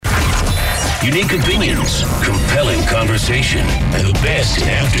Unique opinions, compelling conversation, and the best in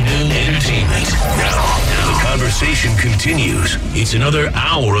afternoon entertainment. Now, the conversation continues. It's another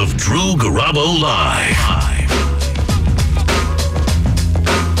hour of Drew Garabo Live.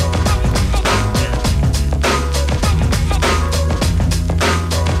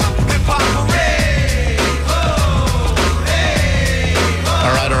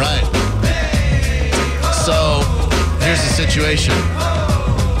 All right. So, here's the situation.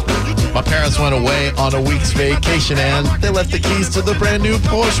 My parents went away on a week's vacation and they left the keys to the brand new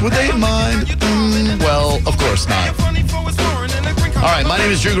Porsche. Would they mind? Well, of course not. All right, my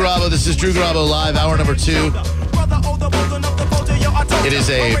name is Drew Garabo. This is Drew Garabo Live, hour number 2. It is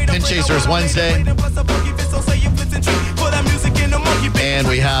a Pin Chasers Wednesday. And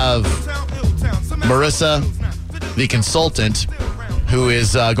we have Marissa, the consultant, who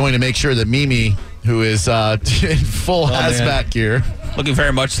is going to make sure that Mimi, who is in full hazmat gear. Looking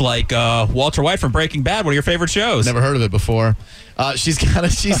very much like Walter White from Breaking Bad. One of your favorite shows. Never heard of it before. She's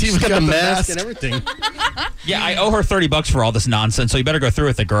even got the mask and everything. Yeah, I owe her $30 for all this nonsense, so you better go through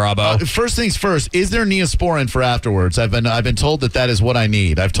with it, Garabo. First things first, is there Neosporin for afterwards? I've been told that is what I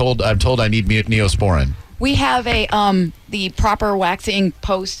need. I'm told I need Neosporin. We have the proper waxing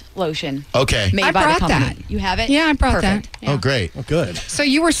post lotion. Okay. Made I by brought the company. that. You have it? Yeah, I brought Perfect. that. Yeah. Oh, great. Oh, good. So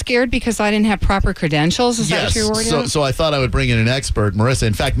you were scared because I didn't have proper credentials? Is that what you were worried about? So I thought I would bring in an expert, Marissa.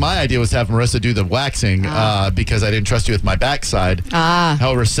 In fact, my idea was to have Marissa do the waxing because I didn't trust you with my backside.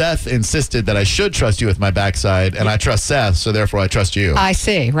 However, Seth insisted that I should trust you with my backside, and I trust Seth, so therefore I trust you. I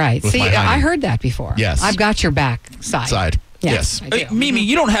see, right. With See, my hiney. I heard that before. Yes. I've got your backside. Side. Yes. I do. Mimi,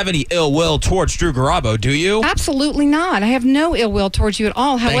 you don't have any ill will towards Drew Garabo, do you? Absolutely not. I have no ill will towards you at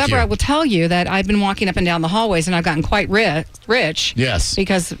all. However, you. I will tell you that I've been walking up and down the hallways and I've gotten quite rich. Yes.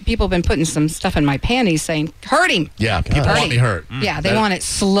 Because people have been putting some stuff in my panties saying, hurt him. Yeah, people Hurt want him. me hurt. Yeah, they want it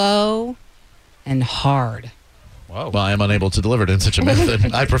slow and hard. Well, I am unable to deliver it in such a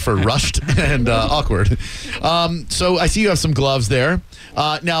method. I prefer rushed and awkward. So I see you have some gloves there.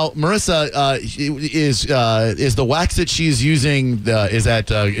 Now, Marissa, is the wax that she's using, is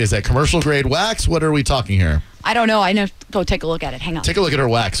that commercial grade wax? What are we talking here? I don't know. I know. Go take a look at it. Hang on. Take a look at her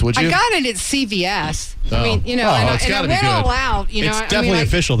wax, would you? I got it at CVS. Oh. I mean, Oh, and it's I gotta be went good. all out. It's definitely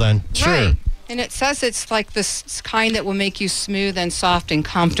official then. Sure. Right. And it says it's like this kind that will make you smooth and soft and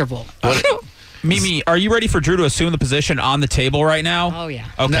comfortable. Mimi, are you ready for Drew to assume the position on the table right now? Oh, yeah.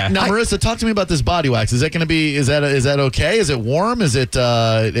 Okay. Now, Marissa, talk to me about this body wax. Is that going to be? Is that okay? Is it warm? Is it?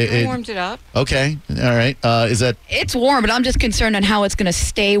 I warmed it up. Okay. All right. Is that It's warm, but I'm just concerned on how it's going to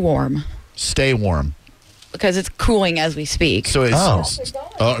stay warm stay warm? because it's cooling as we speak. So it's, Oh.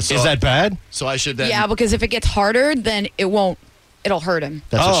 so, Is that bad? so? I should then. yeah, because if it gets harder, then it won't. It'll hurt him.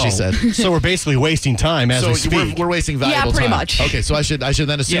 That's what she said. So we're basically wasting time as we So speak. we're wasting valuable pretty time. much. Okay, so I should then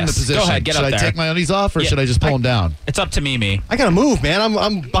assume Yes, the position. go ahead, get should up I there. take my undies off or Yeah, should I just pull them down? It's up to Mimi. I gotta move, man.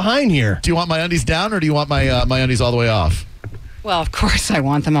 I'm behind here. Do you want my undies down or do you want my my undies all the way off? Well, of course I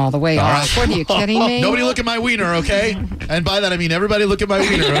want them all the way off. right. What are you kidding me? Nobody look at my wiener, okay? And by that I mean everybody look at my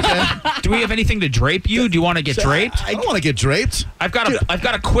wiener, okay? Do we have anything to drape you? Do you want to get draped? I don't want to get draped. I've got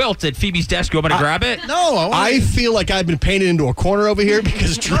a quilt at Phoebe's desk. You want me to grab it? No, I feel like I've been painted into a corner over here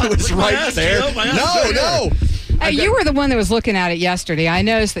because Drew is right ass, there. Joe, my ass. No. Hey, you were the one that was looking at it yesterday. I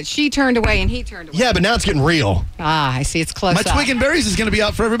noticed that she turned away and he turned away. Yeah, but now it's getting real. I see. It's close My up. twig and berries is going to be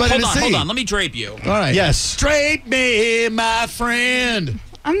out for everybody to see. Hold on. Let me drape you. All right. Yes. Drape me, my friend.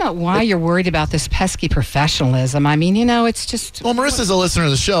 I'm not why you're worried about this pesky professionalism. I mean, it's just... Well, Marissa's a listener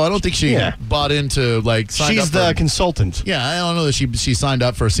of the show. I don't think she bought into, signed She's up the for, consultant. Yeah, I don't know that she signed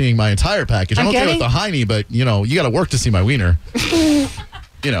up for seeing my entire package. I'm I'm okay with getting- the hiney, but, you got to work to see my wiener.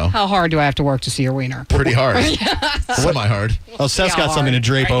 How hard do I have to work to see your wiener? Pretty hard. Semi-hard. Oh, Seth's got Yeah, something to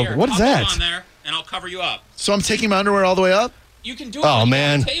drape Right over. here. What is I'll that? go on there, and I'll cover you up. So I'm taking my underwear all the way up? You can do it Oh, on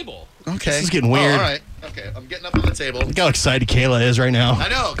man. the table. Okay. This is getting weird. Oh, all right. Okay, I'm getting up on the table. Look how excited Kayla is right now. I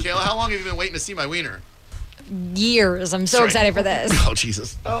know. Kayla, how long have you been waiting to see my wiener? Years. I'm so Sorry. excited for this. Oh,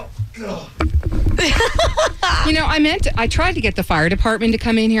 Jesus. Oh, I tried to get the fire department to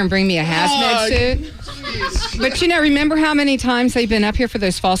come in here and bring me a hazmat suit. But remember how many times they've been up here for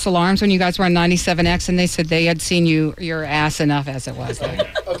those false alarms when you guys were on 97X and they said they had seen your ass enough as it was.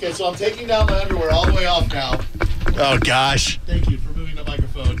 Okay, so I'm taking down my underwear all the way off now. Oh, gosh. Thank you for moving the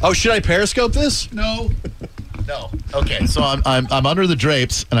microphone. Oh, should I Periscope this? No. No. Okay, so I'm under the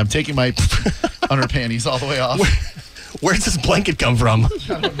drapes and I'm taking my underpanties all the way off. Where's this blanket come from? I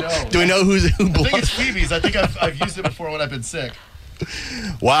don't know. Do we know who I think bought it's Phoebe's. I think I've used it before when I've been sick.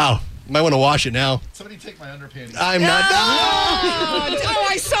 Wow. Might want to wash it now. Somebody take my underpanties. I'm not. Oh,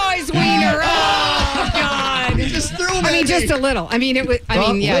 I saw his wiener. Oh, God. just threw him I mean, at just me. a little. I mean, it was. I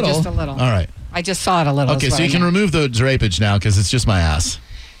mean, yeah, just a little. All right. I just saw it a little. Okay, is so what you I can meant. remove the drapage now because it's just my ass.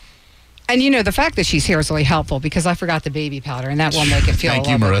 And the fact that she's here is really helpful because I forgot the baby powder, and that will make it feel Thank a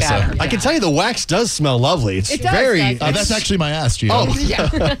you, little bit Marissa. better. I can tell you the wax does smell lovely. It's It does, very. doesn't it? That's actually my ass, Gio. Oh, Yeah.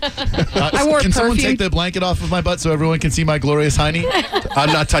 I wore Can someone perfume. take the blanket off of my butt so everyone can see my glorious hiney?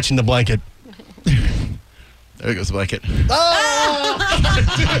 I'm not touching the blanket. There goes the blanket. Oh!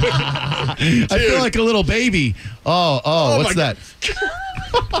 I feel like a little baby. Oh, what's my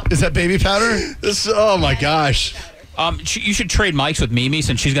that? Is that baby powder? Oh my gosh. You should trade mics with Mimi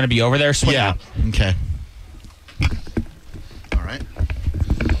since she's going to be over there. Swing Yeah. out. Okay. All right.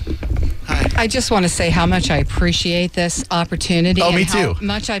 I just want to say how much I appreciate this opportunity. Oh, and me how too.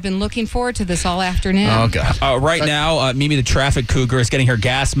 much I've been looking forward to this all afternoon. Oh, God. Right now, Mimi the traffic cougar is getting her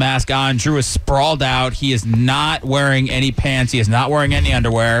gas mask on. Drew is sprawled out. He is not wearing any pants. He is not wearing any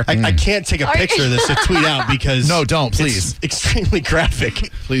underwear. I can't take a picture of this to tweet out because No, don't, please. it's extremely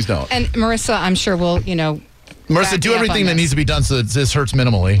graphic. Please don't. And Marissa, I'm sure will, Marissa, back do me up everything on that this. needs to be done so that this hurts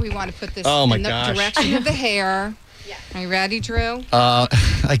minimally. we want to put this Oh, my in the gosh. direction of the hair. Are you ready, Drew?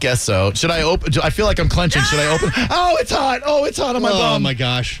 I guess so. Should I open? I feel like I'm clenching. Should I open? Oh, it's hot. Oh, it's hot on my Oh bum. my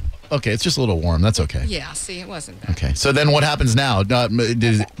gosh. Okay, it's just a little warm. That's okay. Yeah, see, it wasn't bad. Okay. So then what happens now?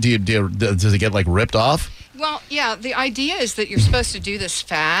 Does it get like ripped off? Well, yeah, the idea is that you're supposed to do this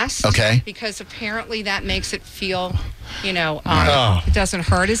fast. Okay. Because apparently that makes it feel, Oh. it doesn't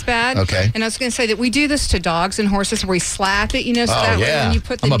hurt as bad. Okay. And I was going to say that we do this to dogs and horses where we slap it, so Oh, that way yeah. when you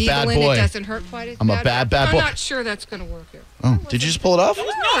put the I'm a needle bad in, boy. it doesn't hurt quite as I'm a bad. bad I'm boy. not sure that's going to work here. Oh, did you just pull it off?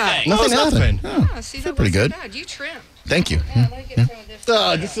 Yeah. Nothing happened. Yeah, see, that pretty wasn't good. bad. You trimmed. Thank you. Yeah, let me get some of this.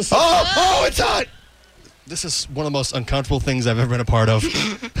 This is Oh, it's hot. this is one of the most uncomfortable things I've ever been a part of.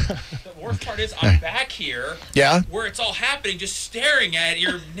 The worst part is I'm back here Yeah. where it's all happening, just staring at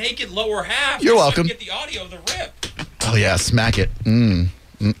your naked lower half. You're just so I welcome. can get the audio of the rip. Oh yeah, smack it.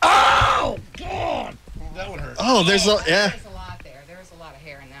 Oh, there's a yeah. There's a lot there. There was a lot of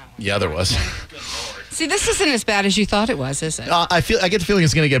hair in that one. Yeah, there was. See, this isn't as bad as you thought it was, is it? I get the feeling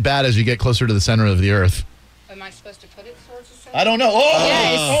it's going to get bad as you get closer to the center of the earth. Am I supposed to put it towards the center? I don't know. Oh,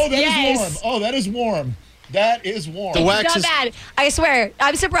 Yes. that is Yes. warm. Oh, that is warm. That is warm. The wax Not is. bad. I swear.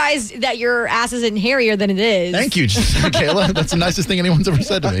 I'm surprised that your ass isn't hairier than it is. Thank you, Kayla. That's the nicest thing anyone's ever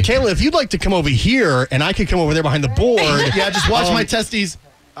said to me. Kayla, if you'd like to come over here and I could come over there behind the board, Yeah, just watch my testes.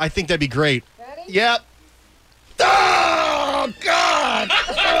 I think that'd be great. Yep. Oh God!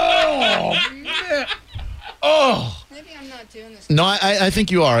 Oh man! Oh Maybe I'm not doing this. no, I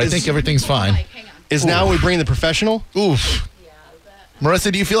think you are. I think everything's fine. Hang on. Is now we bring the professional? Oof.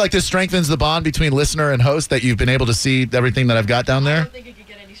 Marissa, do you feel like this strengthens the bond between listener and host that you've been able to see everything that I've got down there? think it could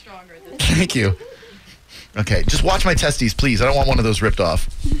get any stronger than Thank you. Okay, just watch my testes, please. I don't want one of those ripped off.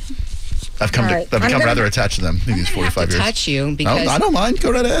 I've All right. become I'm gonna- rather attached to them in these I'm gonna have 45 to years. touch you No, because I don't mind.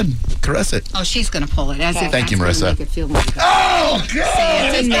 Go right ahead. Caress it. oh, she's going to pull it. As if Thank you, that's gonna Marissa. Make it feel like Oh God! See,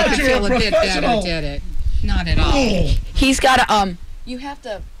 it didn't make it feel a bit better, did it? Not at all. He's got to you have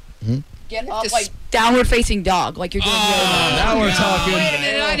to get up to like downward facing dog, like you're doing the other dog. Now we're talking. Wait a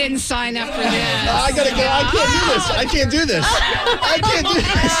minute, I didn't sign up for this. I gotta go. I can't do this. I can't do this. I can't do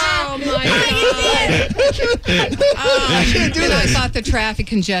this. Oh my God! I can't do I this. thought the traffic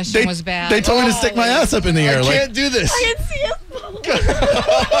congestion was bad. They told me to stick my ass up in the air. I Like, can't do this. I can see it.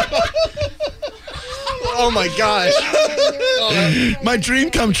 Oh my gosh. my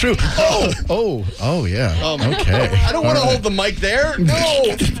dream come true. Oh, yeah. Okay. I don't want to hold the mic there. No.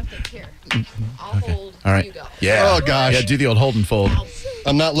 Here, I'll hold. All right. You go. Yeah. Oh, gosh. Yeah, do the old hold and fold.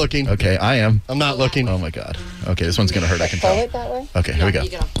 I'm not looking. Okay, I am. I'm not looking. Oh my God. Okay, this one's gonna hurt. I can tell. that way. Okay, here we go.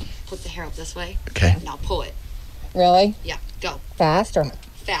 You gotta put the hair up this way. Okay. Now pull it. Really? Yeah, go. Fast or?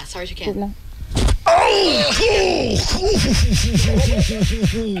 Fast, hard as you can.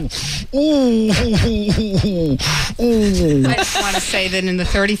 I just want to say that in the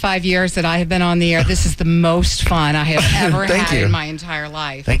 35 years that I have been on the air, this is the most fun I have ever Thank had you. in my entire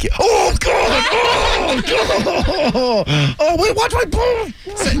life. Thank you. Oh God! Oh God! Oh wait, watch my bone.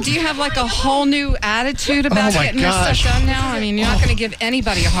 So do you have like a whole new attitude about Oh, my getting gosh. this stuff done now? I mean, you're not going to give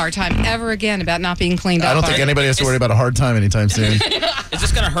anybody a hard time ever again about not being cleaned up. I don't think anybody has to worry about a hard time anytime soon. Is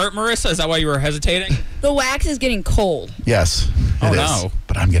this going to hurt, Marissa? Is that why you were hesitating? The wax is getting cold. Yes, it Oh, is. no.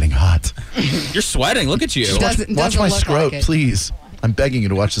 But I'm getting hot. You're sweating. Look at you. Doesn't Watch my look scrot, like it. please. I'm begging you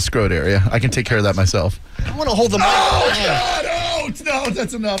to watch the scrot area. I can take care of that myself. I want to hold the mic. God! Oh no,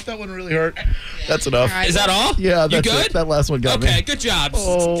 that's enough. That one really hurt. That's enough. All right. Is that all? Yeah, that's you good? it. That last one got Okay, me. good job.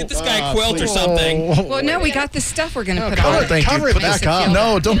 Oh, Get this guy a quilt or something. Well, no, we got the stuff we're going to put cover on. it, Thank cover you. it back up.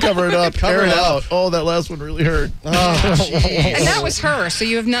 No, don't cover it up. Cover Air it it up. out. Oh, that last one really hurt. And that was her, so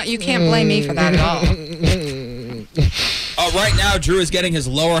you can't blame me for that at all. Right now, Drew is getting his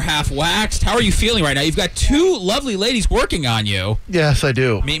lower half waxed. How are you feeling right now? You've got two lovely ladies working on you. Yes, I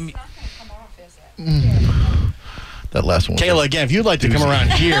do. That last one. Kayla, again, if you'd like to come around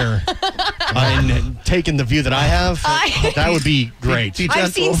here and taking the view that I have, that would be great.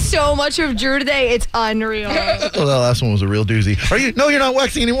 I've seen so much of Drew today. It's unreal. Oh, that last one was a real doozy. Are you? No, you're not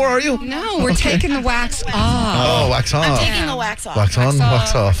waxing anymore, are you? No, we're taking the wax off. Oh, wax on. I'm taking the wax off. Wax on,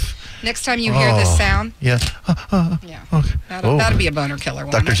 wax off. Next time you hear this sound, Yeah. yeah, Okay. that'll be a boner killer.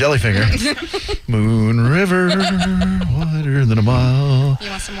 won't Dr. it? Jellyfinger. Moon River, wider than a mile. You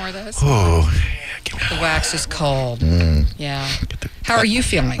want some more of those? Oh, The wax is cold. Yeah. How are you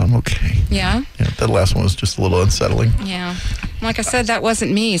feeling? I'm okay. Yeah? Yeah, that last one was just a little unsettling. Yeah. Like I said, that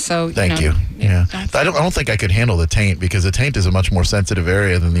wasn't me, so Thank you. Yeah. I don't think I could handle the taint because the taint is a much more sensitive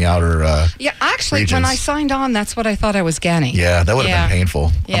area than the outer. Yeah, actually, regions. when I signed on, that's what I thought I was getting. Yeah, that would have been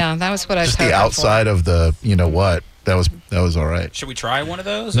painful. Yeah, that was what I was Just the hoping for. outside of the, you know what? That was all right. Should we try one of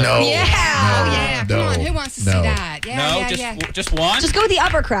those? No. Yeah, No, yeah. no, Come on, who wants to no. see that? Yeah, No, yeah, just one? Just go with the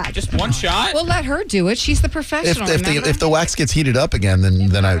upper crack. Just one shot? We'll let her do it. She's the professional. remember? If the wax gets heated up again,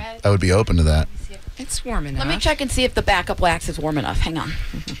 then I would be open to that. It's warm enough. Let me check and see if the backup wax is warm enough. Hang on.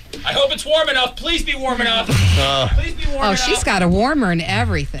 I hope it's warm enough. Please be warm enough. Please be warm Oh, enough. she's got a warmer and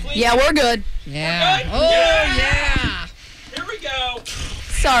everything. Yeah, we're good. Yeah. Good? Oh, yeah. Here we go.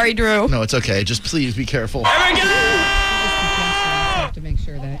 Sorry, Drew. No, it's okay. Just please be careful. Here we go. Have to make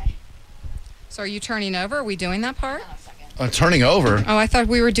sure that. So are you turning over? Are we doing that part? Turning over. Oh, I thought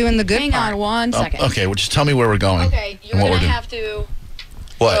we were doing the good Hang part. on one Oh, second. okay, well, just tell me where we're going. Okay, you're and what going we're to doing. have to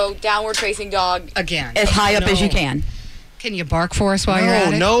What? go downward facing dog Again. as high up as you can. Can you bark for us while you're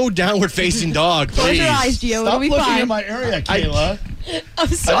at it? No downward facing dog, Close please. your eyes, Gio. It'll be fine. my area, Kayla. I'm I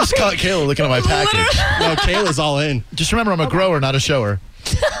sorry. just caught Kayla looking at my package. No, Kayla's all in. Just remember, I'm a grower, not a shower.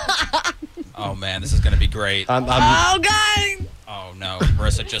 Oh, man, this is going to be great. I'm Oh, God. Oh, no.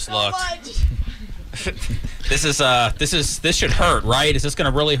 Marissa just looked. This should hurt, right? Is this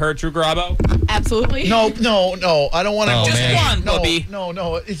going to really hurt Drew Garabo? Absolutely. No, I don't want to. Oh, Just man. one, Bubby.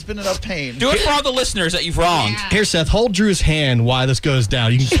 No, it's been enough pain. Do it for all the listeners that you've wronged. Here, Seth, hold Drew's hand while this goes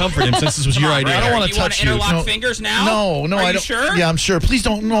down. You can comfort him since this was Come your on, idea. Brad. I don't wanna You wanna touch you. interlock No. fingers now? No, Are I you don't. sure? Yeah, I'm sure. Please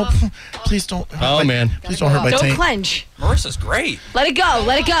don't. No, please don't. Oh, man. Please don't hurt my Don't taint. clench. Marissa's great. Let it go.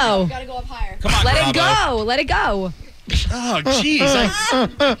 Let it go. Gotta go up higher. Come on, Let it Garabo. go. Let it go. Oh, jeez.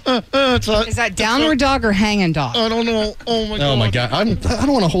 Is that downward dog or hanging dog? I don't know. Oh my god. Oh, my God. I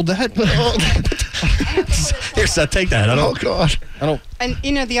don't want to hold that. Here, Seth, take that. Oh god. And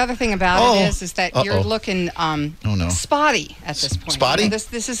you know the other thing about Oh. it is that you're looking no. spotty at this point. Spotty? You know,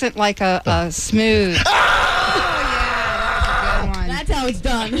 this isn't like a smooth. Oh yeah, that was a good one. That's how it's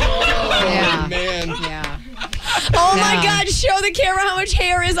done. Yeah. Man. Yeah. Oh my No. God! Show the camera how much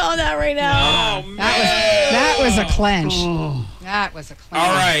hair is on that right now. Oh, man. That was a clench. That was a clench.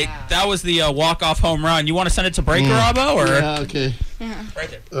 All right, Yeah. that was the walk-off home run. You want to send it to break, Garabo, or Yeah. Okay. right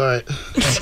there? All right.